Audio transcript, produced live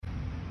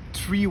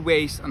3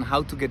 ways on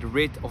how to get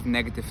rid of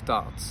negative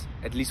thoughts,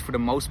 at least for the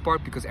most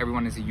part, because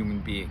everyone is a human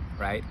being,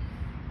 right?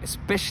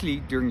 Especially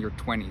during your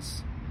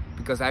 20s,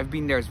 because I've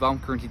been there as well. I'm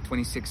currently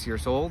 26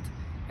 years old,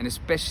 and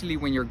especially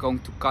when you're going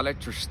to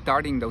college, you're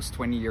starting those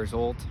 20 years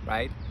old,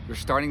 right? You're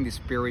starting this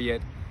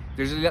period.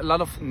 There's a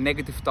lot of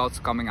negative thoughts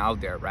coming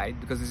out there, right?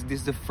 Because this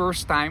is the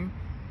first time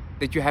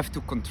that you have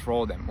to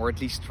control them, or at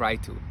least try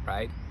to,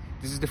 right?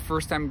 This is the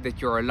first time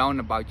that you're alone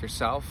about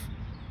yourself,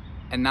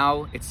 and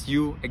now it's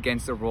you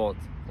against the world,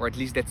 or at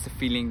least that's the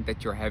feeling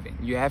that you're having.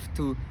 You have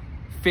to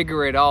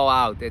figure it all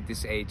out at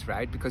this age,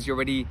 right? Because you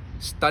already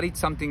studied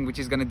something which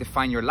is going to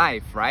define your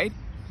life, right?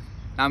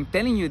 Now I'm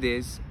telling you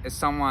this as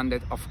someone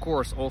that of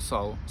course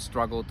also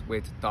struggled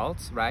with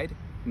thoughts, right?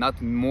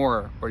 Not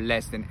more or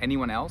less than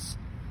anyone else,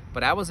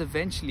 but I was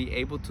eventually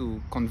able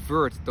to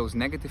convert those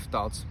negative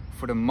thoughts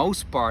for the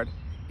most part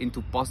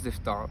into positive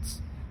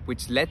thoughts,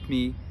 which led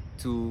me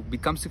to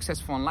become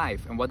successful in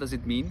life. And what does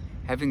it mean?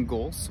 Having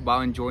goals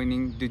while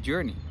enjoying the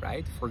journey,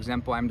 right? For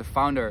example, I'm the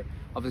founder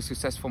of a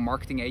successful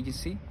marketing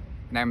agency,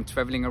 and I'm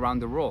traveling around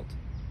the world.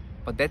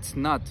 But that's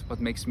not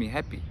what makes me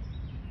happy.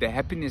 The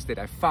happiness that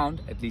I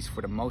found, at least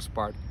for the most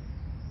part,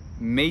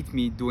 made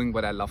me doing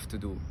what I love to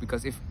do.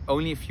 Because if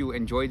you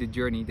enjoy the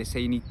journey, they say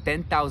you need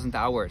 10,000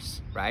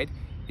 hours, right?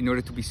 In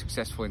order to be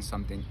successful in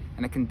something.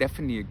 And I can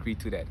definitely agree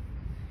to that.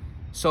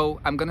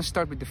 So I'm gonna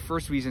start with the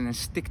first reason and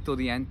stick till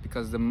the end,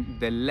 because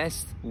the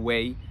last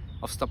way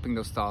of stopping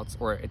those thoughts,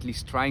 or at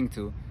least trying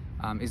to,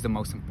 is the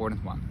most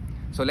important one.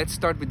 So let's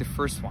start with the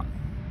first one.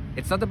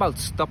 It's not about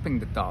stopping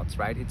the thoughts,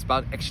 right? It's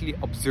about actually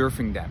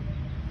observing them.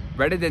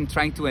 Rather than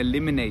trying to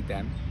eliminate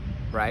them,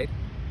 right?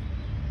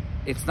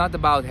 It's not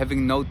about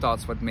having no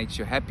thoughts what makes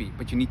you happy,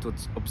 but you need to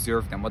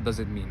observe them. What does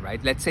it mean,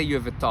 right? Let's say you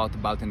have a thought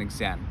about an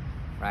exam,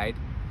 right?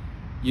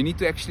 You need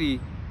to actually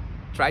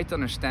try to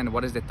understand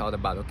what is the thought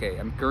about. Okay,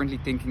 I'm currently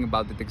thinking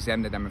about that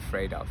exam that I'm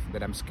afraid of,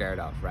 that I'm scared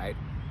of, right?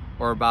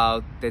 Or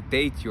about the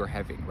date you're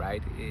having,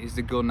 right? Is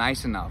the girl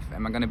nice enough?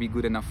 Am I gonna be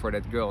good enough for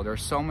that girl? There are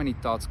so many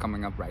thoughts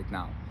coming up right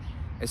now,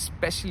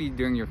 especially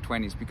during your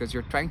 20s, because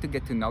you're trying to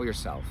get to know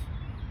yourself.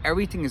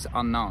 Everything is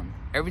unknown.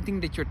 Everything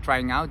that you're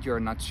trying out,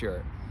 you're not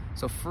sure.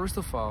 So first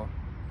of all,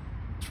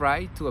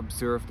 try to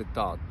observe the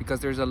thought,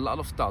 because there's a lot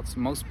of thoughts.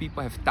 Most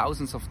people have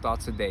thousands of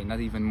thoughts a day, not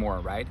even more,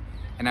 right?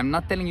 And I'm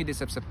not telling you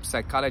this as a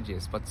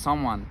psychologist, but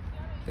someone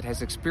that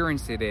has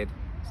experienced it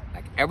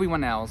like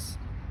everyone else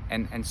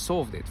and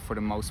solved it for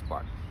the most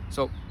part.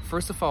 So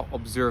first of all,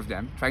 observe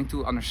them, trying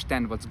to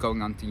understand what's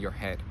going on in your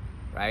head,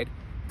 right?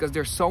 Because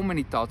there's so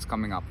many thoughts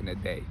coming up in a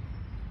day.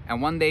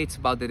 And one day it's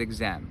about that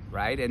exam,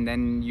 right? And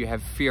then you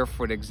have fear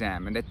for the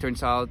exam, and that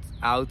turns out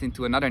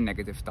into another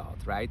negative thought,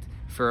 right?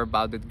 Fear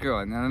about that girl,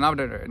 and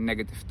another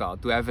negative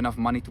thought. Do I have enough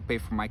money to pay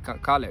for my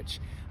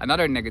college?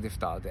 Another negative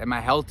thought. Am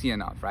I healthy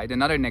enough, right?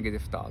 Another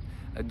negative thought.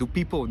 Do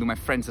my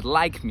friends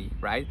like me,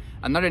 right?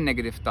 Another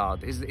negative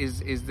thought. Is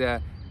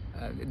the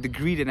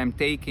degree that I'm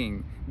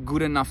taking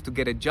good enough to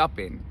get a job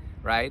in,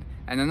 right?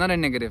 And another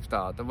negative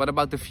thought. What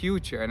about the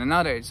future? And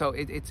another. So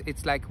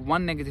it's like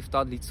one negative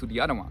thought leads to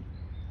the other one.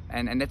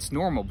 And that's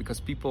normal,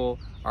 because people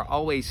are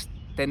always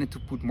tended to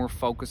put more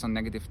focus on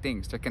negative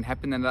things. There can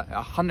happen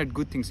 100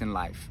 good things in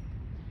life,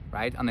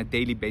 right? On a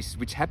daily basis,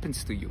 which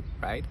happens to you,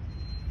 right?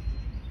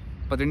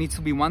 But there needs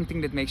to be one thing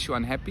that makes you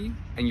unhappy,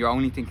 and you're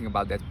only thinking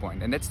about that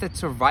point. And that's that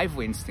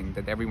survival instinct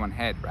that everyone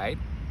had, right?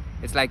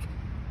 It's like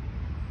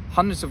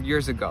hundreds of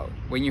years ago,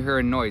 when you hear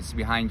a noise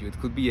behind you, it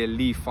could be a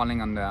leaf falling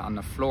on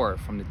the floor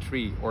from the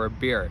tree, or a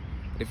bear.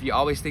 If you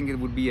always think it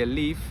would be a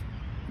leaf,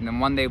 and then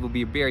one day it will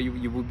be a bear,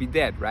 you will be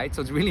dead, right?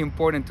 So it's really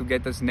important to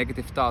get those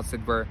negative thoughts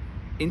that were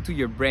into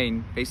your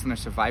brain based on a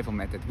survival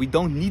method. We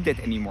don't need that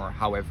anymore,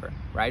 however,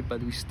 right?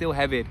 But we still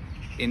have it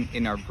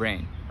in our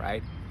brain,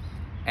 right?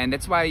 And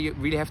that's why you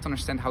really have to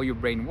understand how your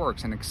brain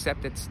works and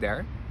accept it's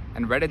there.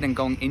 And rather than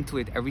going into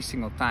it every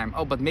single time,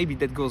 oh, but maybe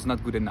that girl's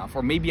not good enough,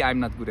 or maybe I'm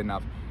not good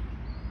enough.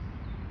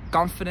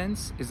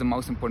 Confidence is the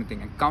most important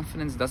thing. And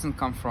confidence doesn't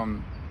come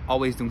from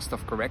always doing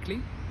stuff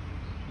correctly,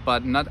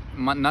 but not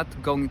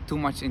going too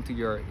much into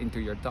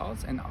your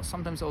thoughts, and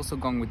sometimes also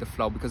going with the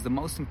flow, because the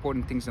most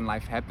important things in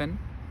life happen,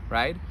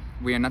 right?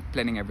 We are not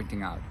planning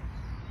everything out.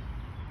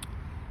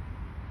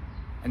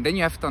 And then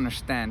you have to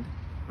understand,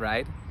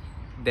 right,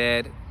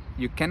 that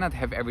you cannot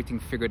have everything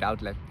figured out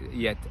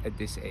yet at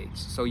this age.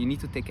 So you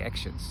need to take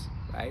actions,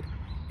 right?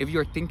 If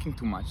you're thinking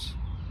too much,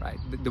 right,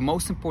 the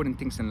most important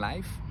things in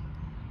life,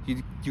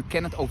 you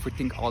cannot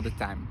overthink all the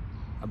time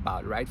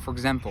about, right? For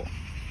example,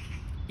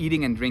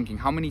 eating and drinking.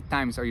 How many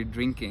times are you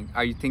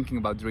thinking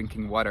about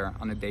drinking water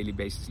on a daily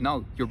basis?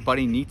 No, your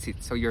body needs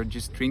it, so you're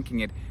just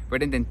drinking it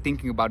rather than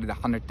thinking about it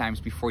 100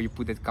 times before you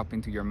put that cup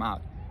into your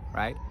mouth,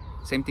 right?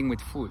 Same thing with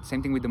food.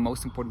 Same thing with the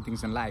most important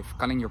things in life.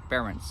 Calling your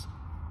parents,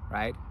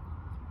 right?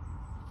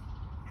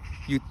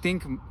 You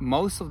think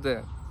most of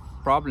the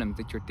problems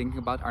that you're thinking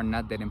about are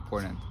not that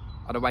important.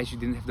 Otherwise, you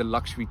didn't have the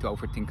luxury to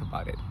overthink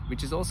about it,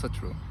 which is also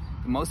true.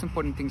 The most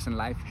important things in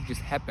life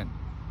just happen,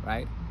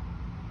 right?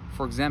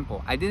 For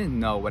example, I didn't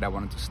know what I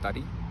wanted to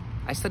study.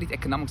 I studied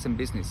economics and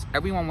business.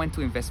 Everyone went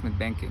to investment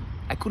banking.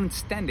 I couldn't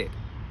stand it.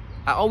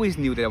 I always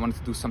knew that I wanted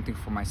to do something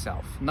for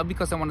myself. Not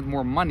because I wanted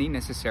more money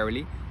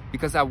necessarily,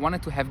 because I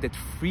wanted to have that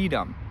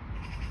freedom,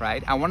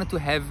 right? I wanted to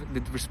have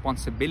that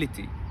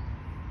responsibility,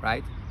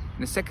 right?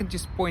 And the second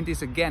just point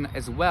is, again,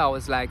 as well,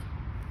 is like,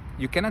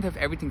 you cannot have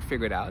everything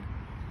figured out,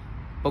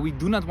 but we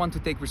do not want to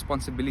take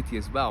responsibility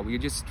as well. We're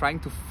just trying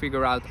to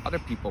figure out other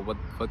people,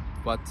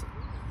 what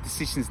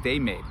decisions they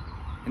made.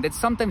 And that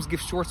sometimes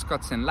gives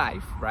shortcuts in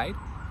life, right?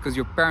 Because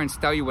your parents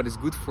tell you what is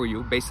good for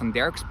you based on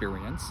their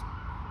experience.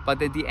 But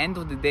at the end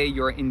of the day,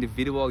 you're an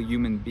individual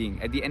human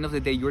being. At the end of the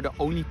day, you're the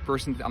only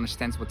person that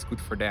understands what's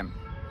good for them.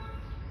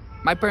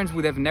 My parents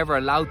would have never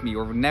allowed me,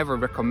 or never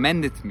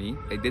recommended me,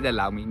 they did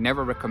allow me,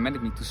 never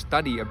recommended me to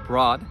study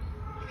abroad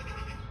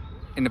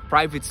in a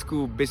private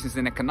school, business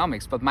and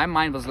economics. But my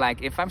mind was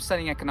like, if I'm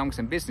studying economics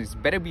and business,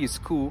 it better be a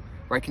school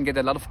where I can get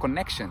a lot of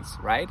connections,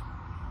 right?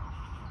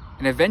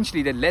 And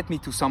eventually that led me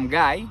to some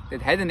guy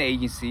that had an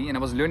agency, and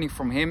I was learning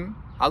from him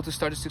how to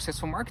start a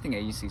successful marketing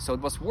agency. So it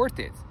was worth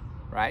it,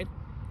 right?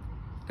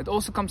 That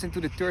also comes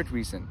into the third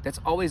reason. That's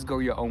always go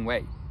your own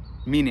way.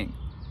 Meaning,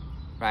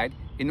 right?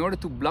 In order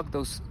to block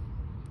those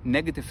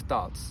negative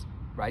thoughts,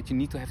 right? You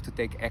need to have to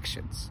take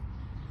actions.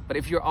 But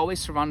if you're always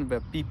surrounded by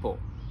people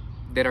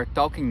that are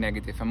talking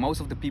negative, and most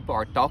of the people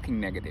are talking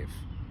negative,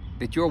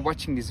 that you're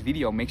watching this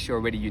video makes you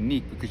already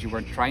unique because you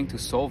weren't trying to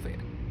solve it,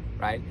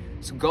 right?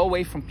 So go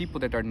away from people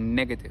that are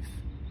negative.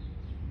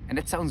 And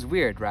that sounds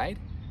weird, right?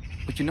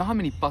 But you know how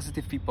many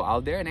positive people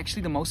out there? And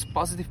actually the most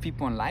positive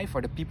people in life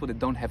are the people that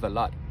don't have a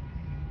lot.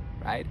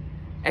 Right?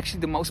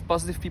 Actually, the most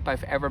positive people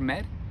I've ever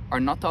met are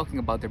not talking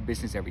about their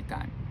business every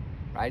time,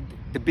 right?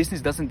 The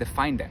business doesn't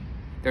define them.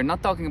 They're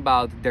not talking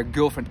about their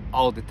girlfriend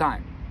all the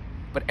time.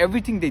 But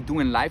everything they do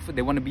in life,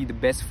 they want to be the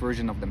best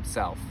version of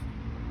themselves.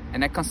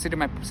 And I consider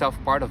myself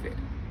part of it.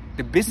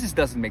 The business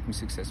doesn't make me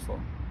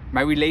successful.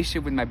 My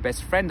relationship with my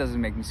best friend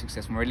doesn't make me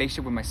successful. My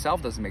relationship with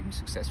myself doesn't make me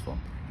successful,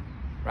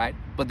 right?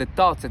 But the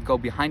thoughts that go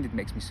behind it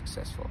makes me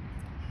successful.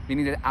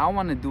 Meaning that I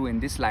want to do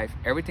in this life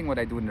everything what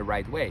I do in the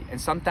right way. And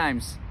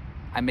sometimes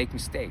I make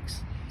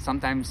mistakes.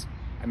 Sometimes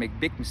I make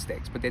big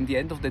mistakes. But at the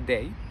end of the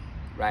day,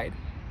 right,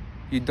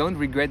 you don't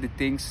regret the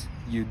things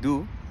you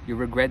do. You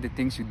regret the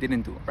things you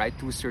didn't do, right,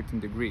 to a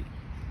certain degree.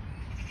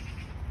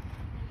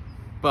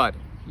 But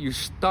you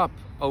stop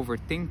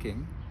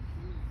overthinking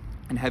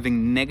and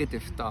having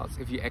negative thoughts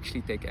if you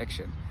actually take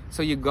action.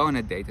 So you go on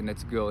a date and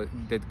that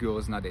girl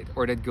is not it,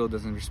 or that girl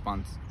doesn't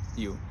respond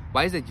to you.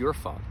 Why is that your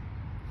fault?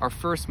 Our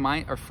first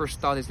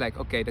thought is like,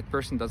 okay, that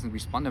person doesn't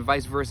respond, and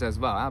vice versa as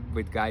well,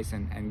 with guys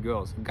and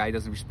girls. A guy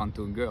doesn't respond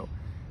to a girl.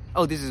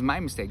 Oh, this is my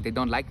mistake. They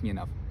don't like me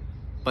enough.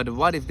 But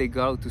what if they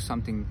go to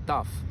something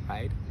tough,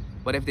 right?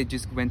 What if they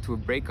just went to a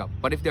breakup?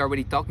 What if they're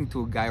already talking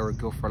to a guy or a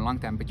girl for a long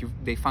time, but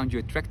they found you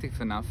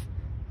attractive enough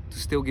to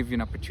still give you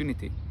an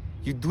opportunity?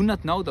 You do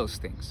not know those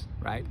things,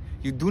 right?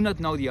 You do not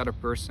know the other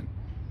person.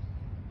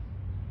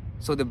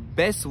 So the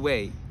best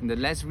way and the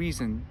last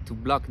reason to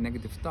block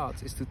negative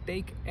thoughts is to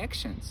take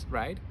actions,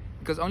 right?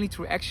 Because only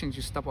through actions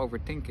you stop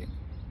overthinking.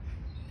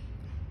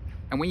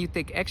 And when you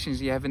take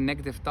actions, you have a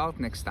negative thought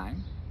next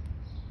time.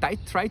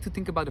 Try to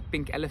think about a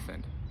pink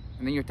elephant.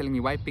 And then you're telling me,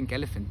 why pink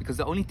elephant? Because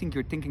the only thing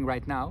you're thinking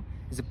right now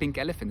is a pink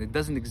elephant. It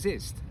doesn't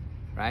exist,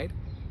 right?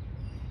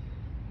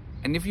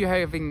 And if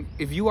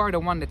you are the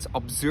one that's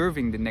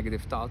observing the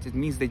negative thoughts, it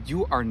means that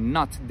you are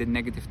not the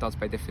negative thoughts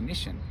by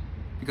definition.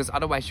 Because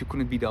otherwise you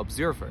couldn't be the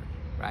observer,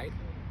 right?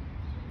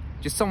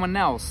 Just someone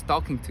else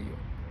talking to you,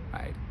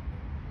 right?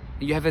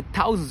 And you have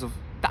thousands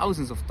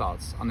of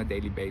thoughts on a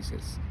daily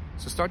basis.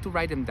 So start to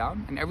write them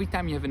down, and every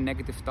time you have a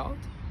negative thought,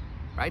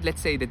 right?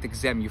 Let's say that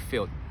exam you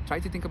failed. Try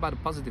to think about a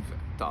positive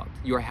thought.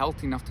 You're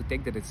healthy enough to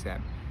take that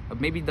exam.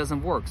 But maybe it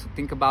doesn't work. So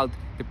think about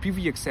the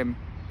previous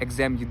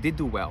exam you did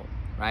do well,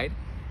 right?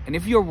 And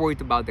if you're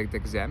worried about that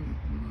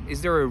exam,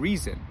 is there a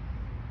reason?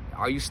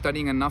 Are you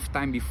studying enough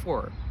time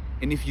before?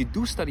 And if you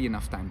do study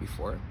enough time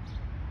before,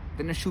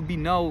 then there should be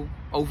no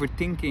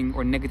overthinking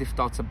or negative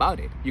thoughts about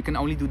it. You can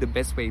only do the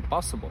best way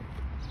possible.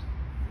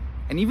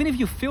 And even if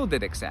you failed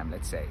that exam,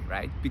 let's say,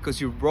 right?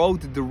 Because you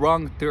wrote the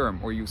wrong term,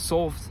 or you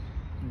solved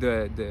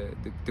the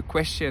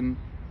equation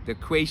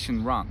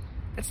wrong,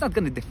 that's not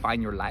going to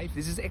define your life.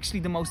 This is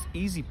actually the most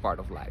easy part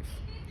of life.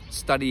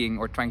 Studying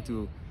or trying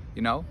to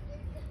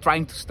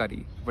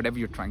study, whatever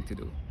you're trying to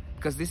do.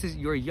 Because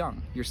you're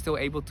young. You're still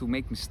able to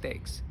make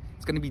mistakes.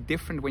 It's going to be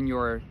different when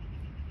you're,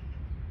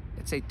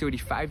 let's say,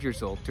 35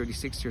 years old,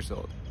 36 years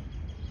old,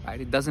 right?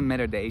 It doesn't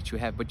matter the age you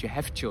have, but you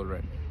have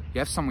children. You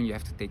have someone you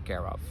have to take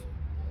care of.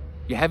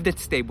 You have that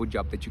stable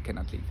job that you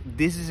cannot leave.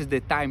 This is the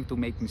time to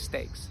make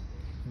mistakes.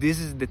 This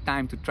is the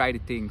time to try the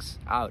things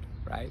out,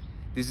 right?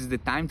 This is the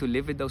time to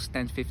live with those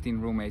 10, 15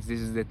 roommates. This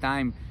is the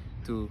time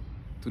to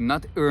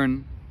not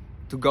earn,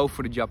 to go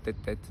for the job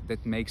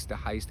that makes the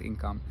highest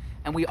income.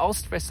 And we all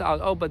stress out,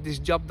 oh, but this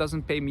job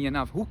doesn't pay me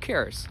enough. Who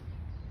cares?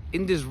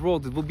 In this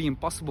world, it will be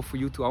impossible for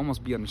you to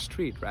almost be on the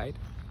street, right?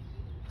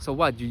 So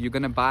what? You're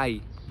gonna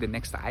buy the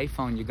next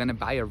iPhone? You're gonna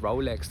buy a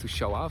Rolex to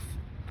show off?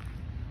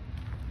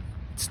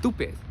 It's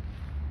stupid.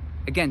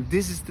 Again,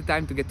 this is the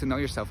time to get to know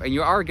yourself. And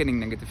you are getting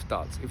negative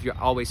thoughts if you're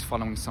always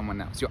following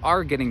someone else. You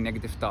are getting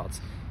negative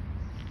thoughts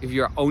if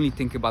you're only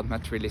thinking about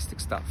materialistic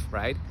stuff,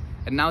 right?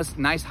 And now, it's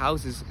nice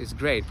house is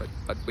great,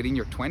 but within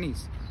your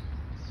 20s,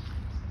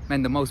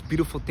 man, the most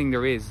beautiful thing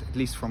there is, at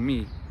least for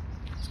me,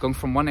 is going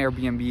from one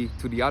Airbnb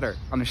to the other,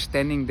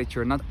 understanding that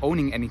you're not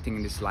owning anything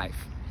in this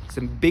life. It's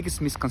the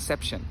biggest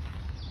misconception.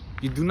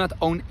 You do not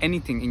own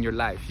anything in your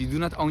life. You do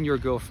not own your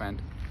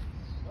girlfriend.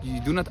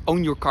 You do not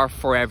own your car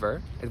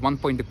forever. At one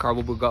point the car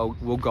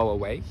will go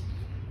away.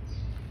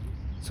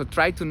 So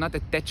try to not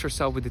attach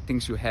yourself with the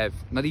things you have,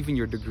 not even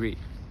your degree.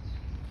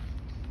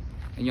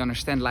 And you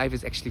understand life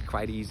is actually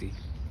quite easy.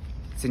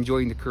 It's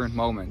enjoying the current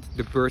moment,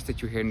 the birds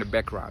that you hear in the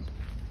background,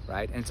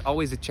 right? And it's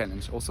always a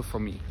challenge, also for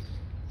me.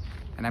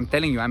 And I'm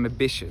telling you, I'm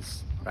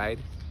ambitious, right?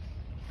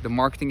 The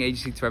marketing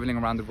agency traveling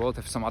around the world,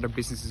 have some other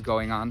businesses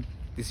going on,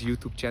 this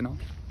YouTube channel.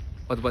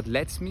 But what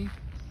lets me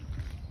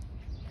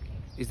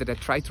is that I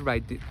try to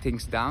write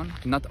things down,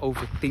 not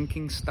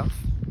overthinking stuff,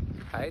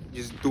 right?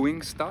 Just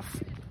doing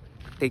stuff,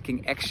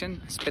 taking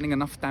action, spending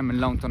enough time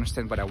alone to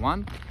understand what I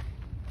want.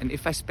 And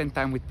if I spend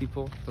time with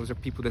people, those are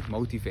people that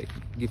motivate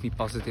me, give me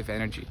positive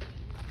energy.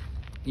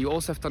 You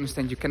also have to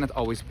understand you cannot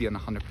always be on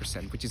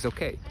 100%, which is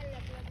okay.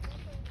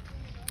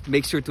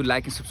 Make sure to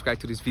like and subscribe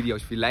to this video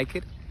if you like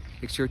it.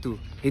 Make sure to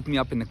hit me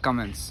up in the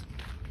comments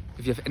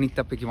if you have any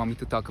topic you want me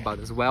to talk about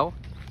as well,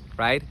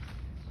 right?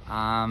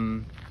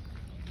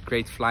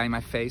 Great fly in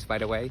my face, by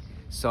the way.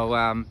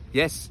 So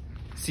yes,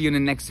 see you in the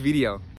next video.